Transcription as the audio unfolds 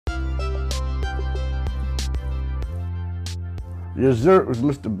Yes, sir. It was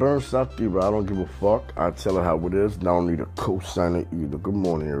Mr. Burnside Diva. I don't give a fuck. I tell it how it is. I don't need a co-signer either. Good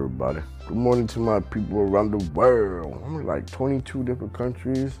morning, everybody. Good morning to my people around the world. I'm in like 22 different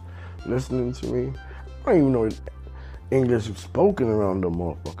countries listening to me. I don't even know English is spoken around the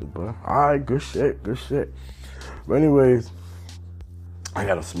motherfuckers, but alright, good shit, good shit. But anyways, I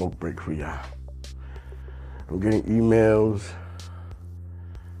got a smoke break for y'all. I'm getting emails,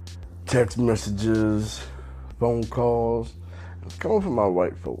 text messages, phone calls. It's coming from my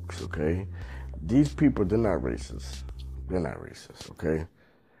white folks, okay? These people, they're not racist. They're not racist, okay?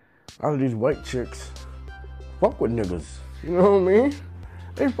 A lot of these white chicks fuck with niggas. You know what I mean?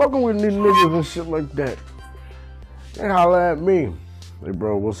 They fucking with these niggas and shit like that. They holler at me. Hey,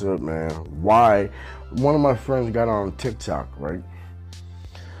 bro, what's up, man? Why? One of my friends got on TikTok, right?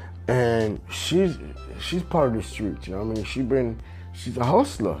 And she's part of the streets, you know what I mean? She's a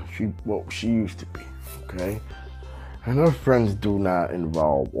hustler. She used to be, okay? And her friends do not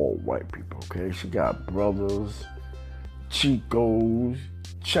involve all white people, okay? She got brothers, Chicos,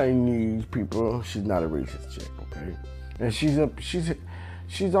 Chinese people. She's not a racist chick, okay? And she know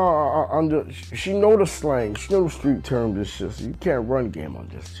the slang, she know the street terms and shit, so you can't run game on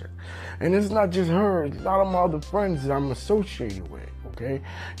this chick. And it's not just her, it's a lot of my other friends that I'm associated with, okay?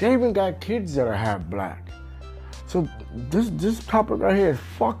 They even got kids that are half black. So this topic right here is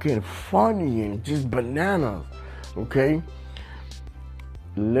fucking funny and just bananas. Okay?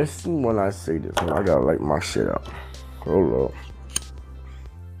 Listen when I say this. I gotta light my shit up. Hold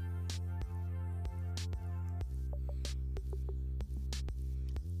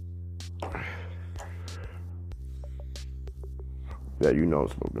up. Yeah, you know I'm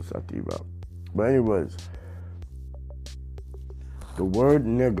smoking sativa. But anyways, the word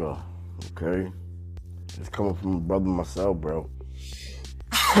nigga, okay, it's coming from a brother myself, bro.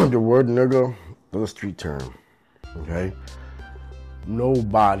 The word nigga is a street term. Okay?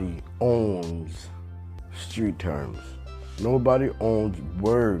 Nobody owns street terms. Nobody owns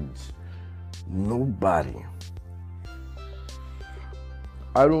words. Nobody.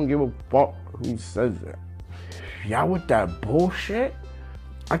 I don't give a fuck who says that. Y'all with that bullshit?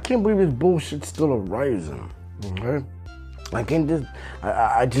 I can't believe this bullshit's still arising. Okay? I can't just...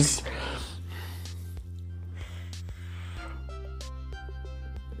 I just...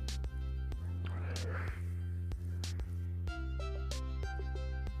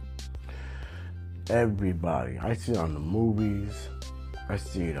 Everybody. I see it on the movies. I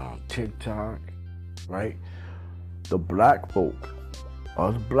see it on TikTok, right? The black folk,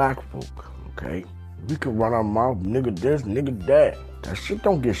 us black folk, okay? We can run our mouth, nigga this, nigga that. That shit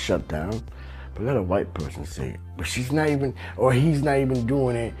don't get shut down. But let a white person say it. But she's not even, or he's not even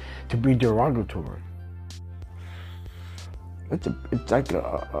doing it to be derogatory. It's like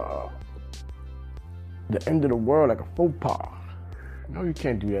the end of the world, like a faux pas. No, you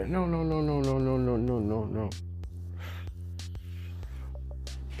can't do that. No.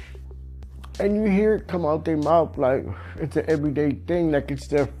 And you hear it come out their mouth like it's an everyday thing, like it's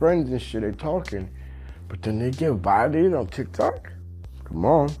their friends and shit, they talking. But then they get violated on TikTok? Come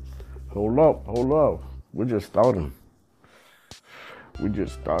on. Hold up. We're just starting.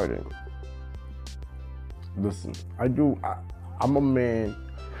 Listen, I'm a man.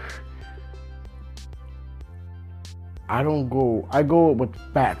 I go with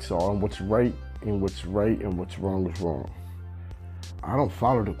facts on what's right and what's wrong is wrong. I don't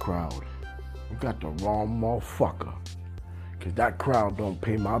follow the crowd. You got the wrong motherfucker. Cause that crowd don't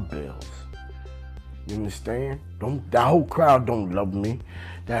pay my bills. You understand? That whole crowd don't love me.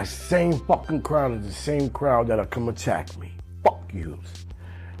 That same fucking crowd is the same crowd that'll come attack me. Fuck you.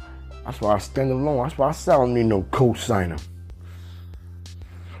 That's why I stand alone. That's why I say I don't need no co-signer.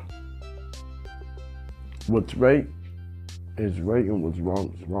 What's right is right and what's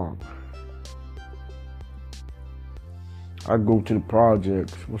wrong is wrong. I go to the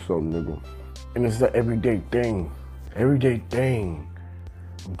projects. What's up, nigga? And it's the everyday thing.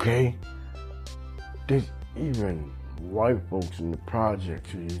 Okay? There's even white folks in the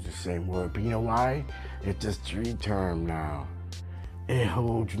projects who use the same word. But you know why? It's a street term now. It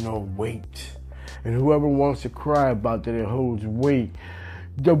holds no weight. And whoever wants to cry about that it holds weight,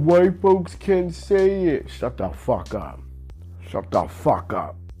 the white folks can say it. Shut the fuck up.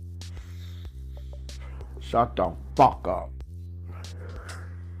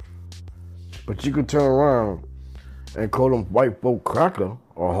 But you could turn around and call them white folk cracker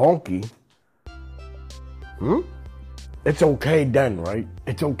or honky. It's okay then, right?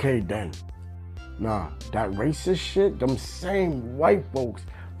 It's okay then. Nah, that racist shit, them same white folks,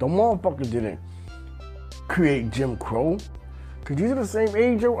 the motherfuckers didn't create Jim Crow. Because these are the same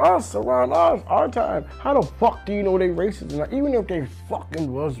age of us, around us, our time. How the fuck do you know they racist? And even if they fucking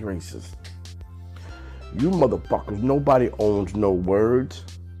was racist. You motherfuckers, nobody owns no words.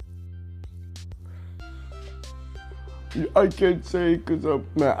 I can't say because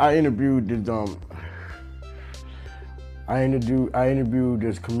man, I interviewed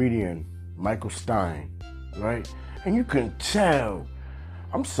this comedian, Michael Stein, right? And you can tell.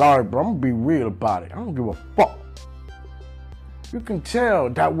 I'm sorry, bro. I'm gonna be real about it. I don't give a fuck. You can tell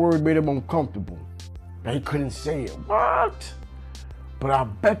that word made him uncomfortable. That he couldn't say it. What? But I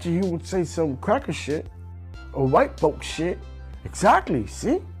bet you he would say some cracker shit or white folk shit. Exactly.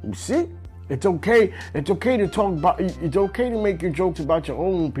 See? You see? It's okay. It's okay to talk about. It's okay to make your jokes about your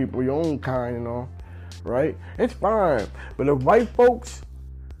own people, your own kind, and all, right? It's fine. But if white folks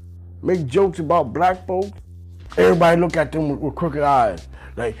make jokes about black folks, everybody look at them with crooked eyes.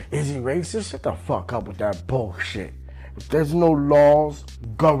 Like, is he racist? Shut the fuck up with that bullshit. If there's no laws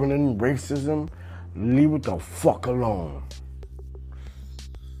governing racism, leave it the fuck alone.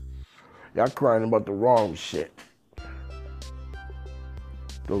 Y'all crying about the wrong shit.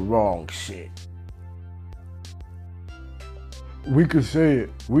 The wrong shit. We could say it.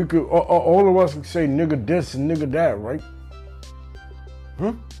 We could, all of us could say nigga this and nigga that, right?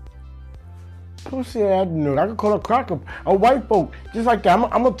 Pussy ass nigga. I could call a cracker. A white folk, just like that.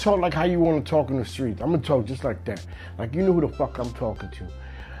 I'm gonna talk like how you wanna talk in the streets. I'm gonna talk just like that. Like you know who the fuck I'm talking to.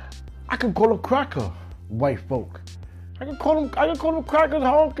 I could call a cracker white folk. I could call them crackers,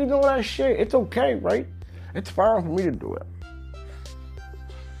 honkies, and all that shit. It's okay, right? It's fine for me to do it.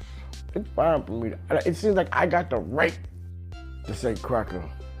 It's fine for me to. It seems like I got the right to say cracker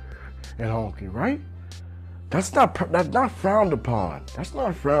and honky, right? That's not frowned upon. That's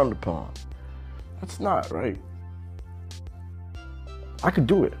not frowned upon. That's not right. I could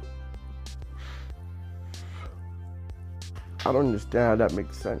do it. I don't understand how that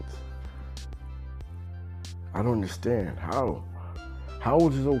makes sense. I don't understand how. How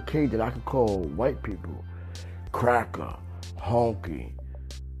is it okay that I could call white people cracker, honky,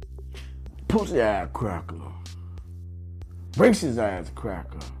 pussy ass cracker, racist ass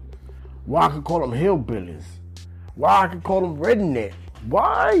cracker? Why I could call them hillbillies? Why I could call them redneck?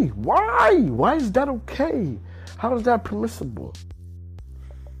 Why? Why is that okay? How is that permissible?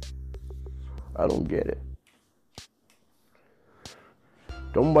 I don't get it.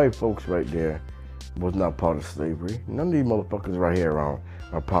 Them white folks right there was not part of slavery. None of these motherfuckers right here around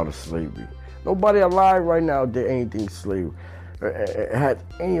are part of slavery. Nobody alive right now did anything slave, had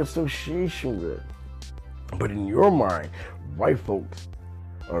any association with it. But in your mind, white folks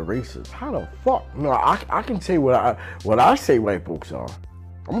are racist. How the fuck? No, I can say what I say white folks are.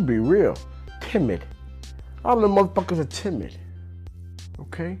 I'm gonna be real. Timid. All the motherfuckers are timid.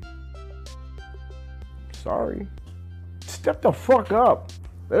 Okay? Sorry. Step the fuck up.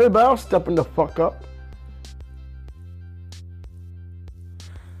 Everybody else stepping the fuck up.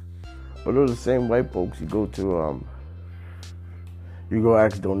 But those are the same white folks you go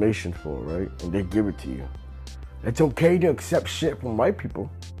ask donations for, right? And they give it to you. It's okay to accept shit from white people.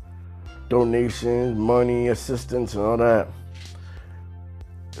 Donations, money, assistance, and all that.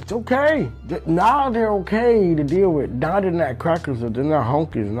 It's okay. Now they're okay to deal with. Now they're not crackers, they're not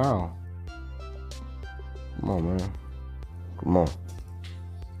honkies now. Come on, man. Come on.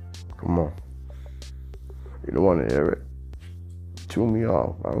 Come on. You don't want to hear it? Tune me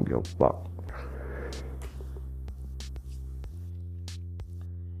off. I don't give a fuck.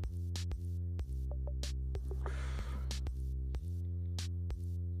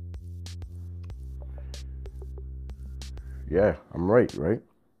 Yeah, I'm right?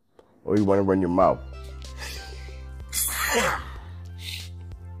 Or you want to run your mouth?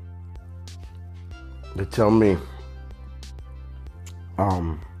 They tell me,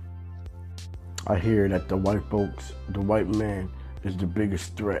 I hear that the white man is the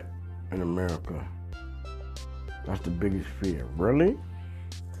biggest threat in America. That's the biggest fear. Really?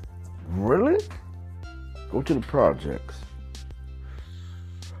 Really? Go to the projects.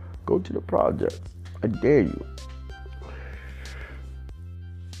 Go to the projects. I dare you.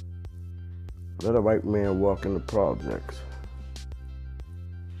 Let a white man walk in the projects.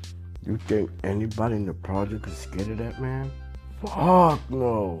 You think anybody in the project is scared of that man? Fuck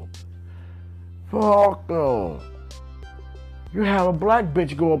no. Fuck no. You have a black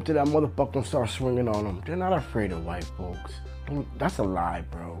bitch go up to that motherfucker and start swinging on him. They're not afraid of white folks. That's a lie,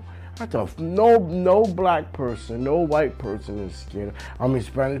 bro. No black person, no white person is scared.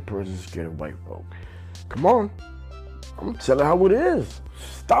 Spanish person is scared of white folk. Come on. I'm gonna tell you how it is.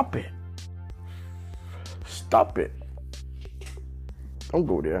 Stop it. Stop it. Don't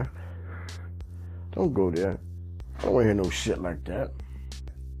go there. Don't go there. I don't want to hear no shit like that.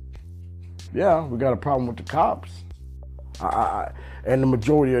 Yeah, we got a problem with the cops. And the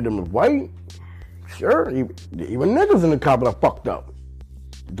majority of them is white. Sure, even niggas in the cop are fucked up.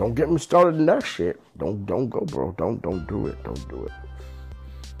 Don't get me started in that shit. Don't go, bro. Don't do it. Don't do it.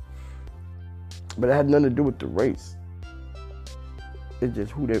 But it had nothing to do with the race. It's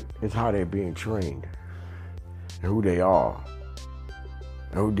just it's how they're being trained and who they are.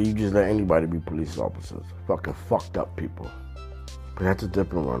 And who do you just let anybody be police officers? Fucking fucked up people. But that's a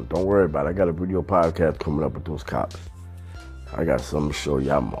different one. Don't worry about it. I got a video podcast coming up with those cops. I got something to show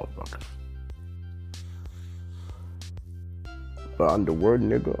y'all motherfuckers. But on the word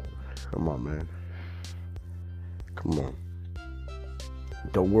nigga, come on, man. Come on.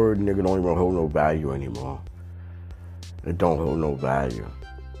 The word nigga don't even hold no value anymore. It don't hold no value.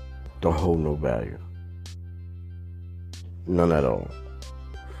 Don't hold no value. None at all.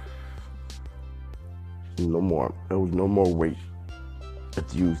 No more. There was no more weight.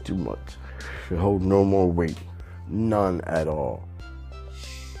 It's used too much. It holds no more weight. None at all.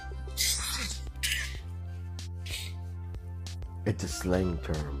 It's a slang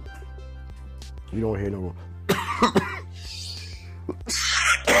term. You don't hear no.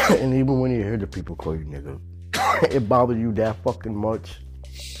 And even when you hear the people call you nigga, it bothers you that fucking much.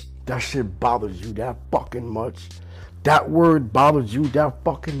 That shit bothers you that fucking much. That word bothers you that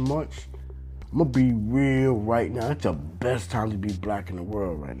fucking much. I'm gonna be real right now. It's the best time to be black in the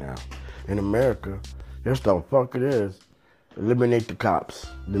world right now. In America, that's the fuck it is. Eliminate the cops.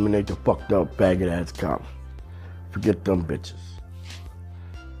 Eliminate the fucked up faggot ass cops. Forget them bitches.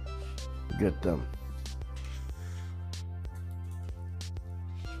 Forget them.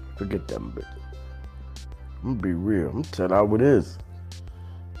 Forget them bitches. I'm gonna be real. I'm gonna tell you how it is.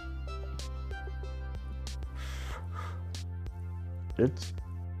 It's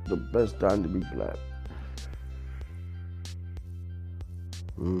the best time to be black.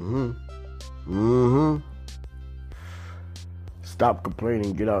 Stop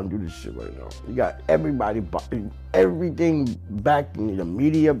complaining. Get out and do this shit right now. You got everybody, everything backing you. The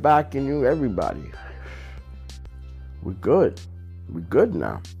media backing you. Everybody. We're good. We're good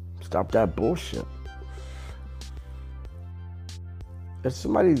now. Stop that bullshit. If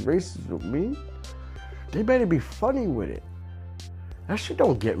somebody's racist with me, they better be funny with it. That shit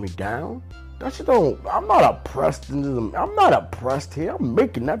don't get me down. That shit don't. I'm not oppressed I'm not oppressed here. I'm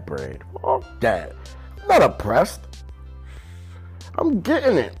making that bread. Fuck that. I'm not oppressed. I'm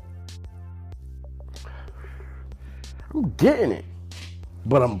getting it. I'm getting it.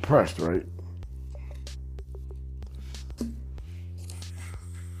 But I'm oppressed, right?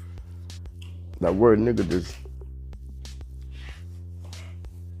 That word nigga just.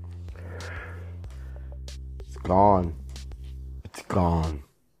 It's gone. It's gone.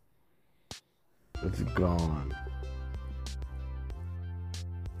 It's gone.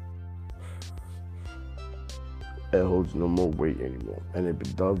 It holds no more weight anymore. And if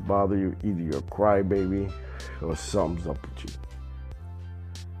it does bother you, either you're a crybaby or something's up with you.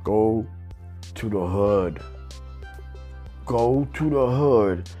 Go to the hood. Go to the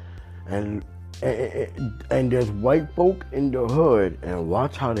hood and there's white folk in the hood and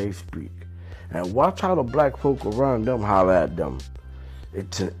watch how they speak. And watch how the black folk around them holler at them.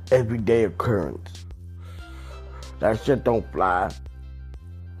 It's an everyday occurrence. That shit don't fly.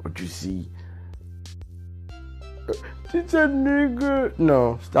 But you see, it's a nigga.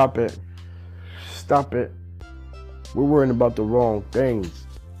 No, stop it. Stop it. We're worrying about the wrong things.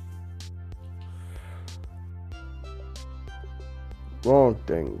 Wrong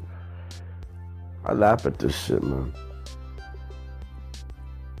things. I laugh at this shit, man.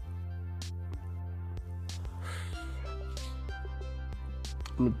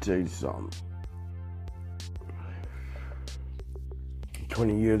 I'm gonna tell you something.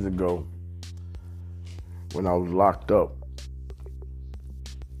 20 years ago, when I was locked up,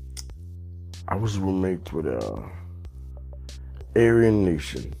 I was roommates with Aryan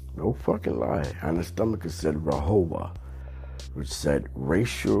Nation. No fucking lie. On the stomach it said Rahova, which said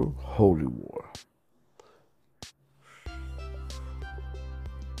racial holy war.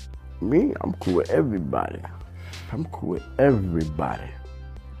 Me, I'm cool with everybody. I'm cool with everybody.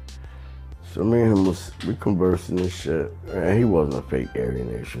 So me and him we conversing and shit. And he wasn't a fake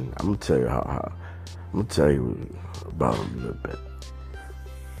Aryan Nation. I'm gonna tell you I'm gonna tell you about him a little bit.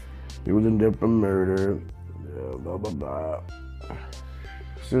 He was in there for murder, blah blah blah.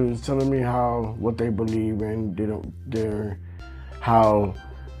 So he was telling me what they believe in. How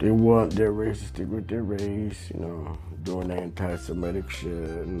they want their race to stick with their race. You know, doing the anti-Semitic shit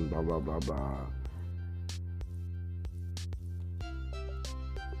and blah blah blah blah.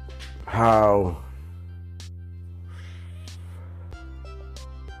 How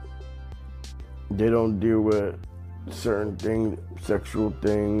They don't deal with certain things, sexual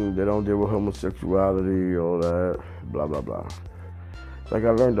things. They don't deal with homosexuality, all that, blah, blah, blah. Like,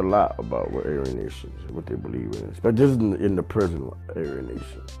 I learned a lot about what Aryan Nation is, what they believe in. But this is in the prison, Aryan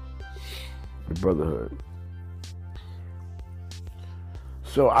Nation, the Brotherhood.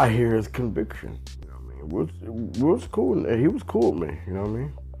 So I hear his conviction. You know what I mean? It was cool. He was cool with me. You know what I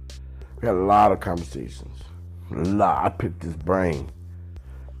mean? We had a lot of conversations. A lot. I picked his brain.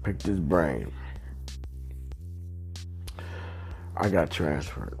 I got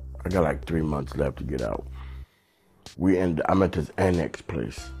transferred. I got like 3 months left to get out. I'm at this annex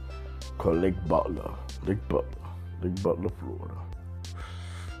place called Lake Butler, Florida.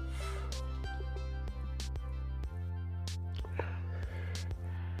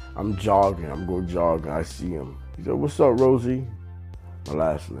 I'm going jogging. I see him. He said, "What's up, Rosie?" My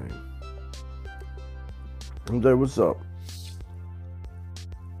last name. I'm like, "What's up?"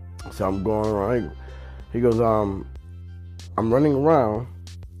 So I'm going around. He goes, I'm running around.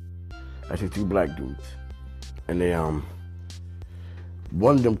 I see 2 black dudes. And they,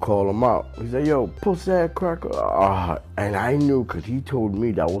 one of them called him out. He said, "Yo, pussy ass cracker." And I knew, because he told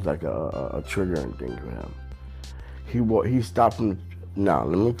me that was like a triggering thing for him. He stopped him. Now,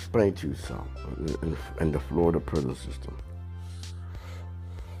 let me explain to you something in the Florida prison system.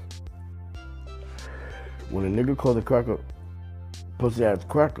 When a nigga calls a cracker pussy ass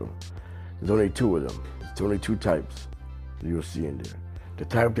cracker, there's only 2 of them. There's only 2 types you'll see in there. The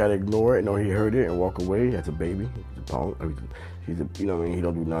type that ignore it, he heard it and walk away. That's a baby. He's a punk. He's a, you know what I mean? He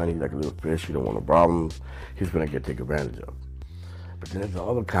don't do nothing. He's like a little fish. He don't want no problems. He's gonna get taken advantage of. But then there's the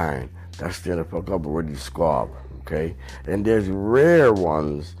other kind that stand the fuck up and ready to squab. Okay? And there's rare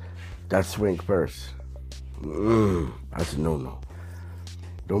ones that swing first. That's a no-no.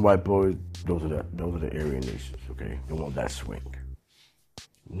 Them white boys, those are the Aryan Nations, okay? They want that swing.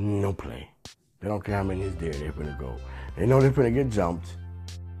 No play. They don't care how many is there, they're finna go. They know they're finna get jumped,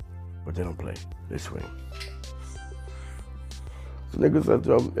 but they don't play. They swing. So nigga said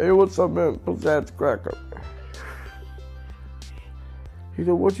to him, "Hey, what's up, man? Pussy ass cracker." He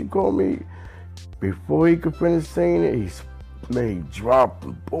said, "What you call me?" Before he could finish saying it, he dropped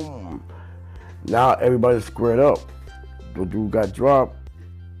and boom. Now everybody's squared up. The dude got dropped.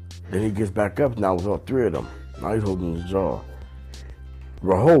 Then he gets back up. Now it's all 3 of them. Now he's holding his jaw.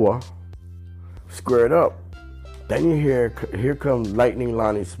 Rahowa squared up. Then you hear, here comes Lightning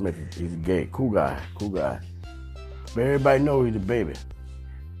Lonnie Smith. He's gay. Cool guy. But everybody knows he's a baby.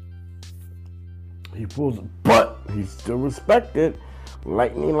 He pulls, but he's still respected.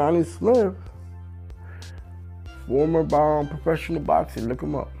 Lightning Lonnie Smith, former professional boxer. Look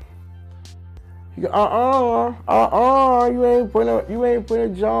him up. He go, you ain't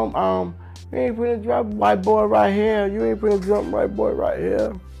finna jump. You ain't finna drop white boy right here. You ain't finna jump white boy right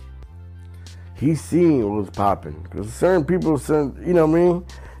here. He seen what was popping. Because certain people, you know what I mean?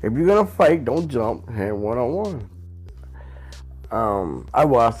 If you're gonna fight, don't jump. Hand one-on-one.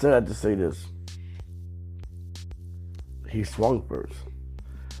 I said that to say this. He swung first.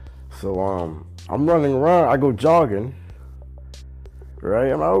 So I'm running around. I go jogging.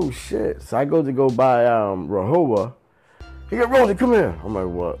 Right? I'm like, oh shit. So I go by Rahowa. He go, "Rosie, come here." I'm like,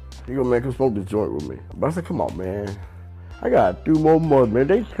 "What?" He go, "Man, come smoke this joint with me." But I said, "Come on, man. I got 2 more months, man.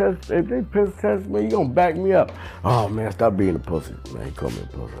 If they piss test me, you gonna back me up." "Oh man, stop being a pussy." Man, he called me a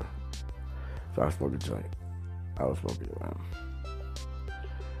pussy. So I smoked a joint. I was smoking around.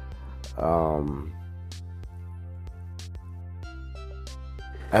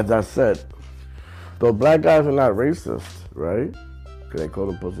 As I said, though black guys are not racist, right? Because they call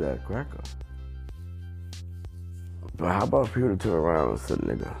them pussy ass cracker. But how about people to turn around and say,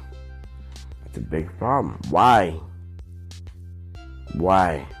 "Nigga"? That's a big problem. Why?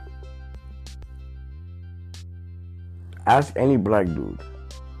 Ask any black dude.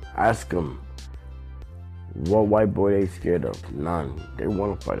 Ask them what white boy they scared of. None. They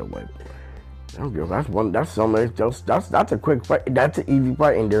want to fight a white boy. They don't give. That's a quick fight. That's an easy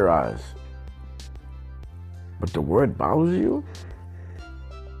fight in their eyes. But the word bothers you?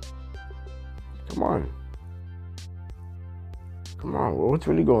 Come on, what's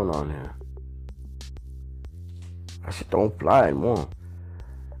really going on here? That shit don't fly anymore.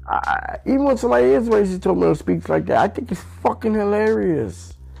 Even when somebody is racist told me to speak like that, I think it's fucking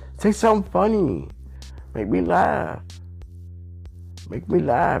hilarious. Say something funny. Make me laugh. It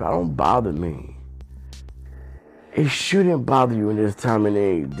don't bother me. It shouldn't bother you in this time and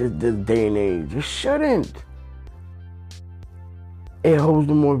age, this day and age. It shouldn't. It holds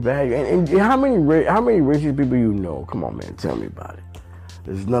no more value. And how many racist people you know? Come on, man, tell me about it.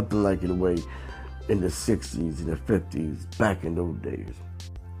 There's nothing like it the way in the 60s and the 50s, back in those days.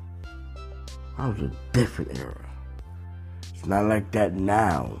 That was a different era. It's not like that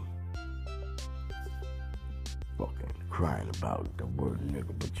now. Fucking crying about the word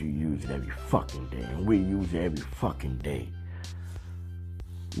nigga, but you use it every fucking day. And we use it every fucking day.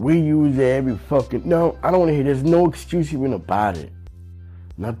 We use it every fucking... No, I don't want to hear. There's no excuse even about it.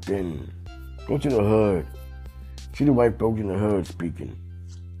 Nothing. Go to the hood. See the white folks in the hood speaking.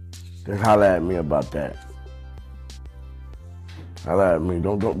 Just holler at me about that. Holler at me.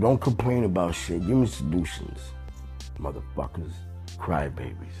 Don't complain about shit. Give me solutions. Motherfuckers.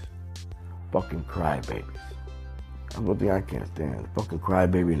 Crybabies. Fucking crybabies. That's one thing I can't stand. A fucking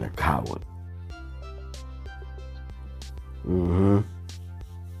crybaby and a coward. I'm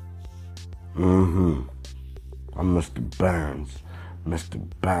Mr. Burns. Mr.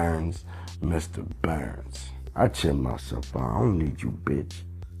 Burns. Mr. Burns. I chill myself out. I don't need you, bitch.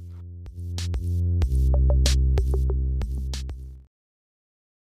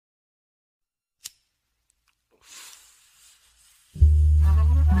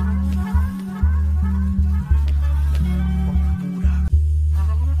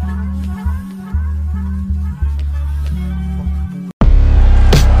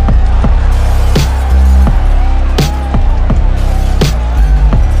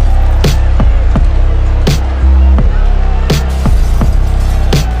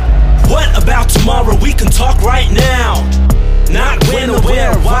 Tomorrow we can talk right now. Not when or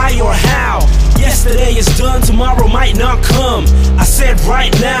where, why or how. Yesterday is done, tomorrow might not come. I said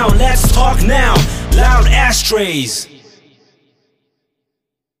right now, let's talk now. Loud ashtrays.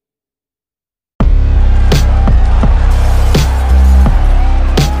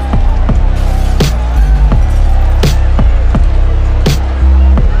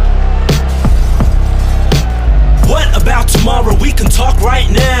 What about tomorrow? We can talk right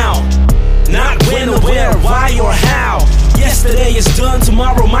now. Not when or where, why or how. Yesterday is done,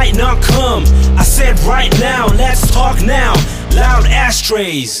 tomorrow might not come. I said right now, let's talk now. Loud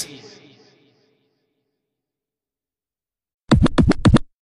ashtrays.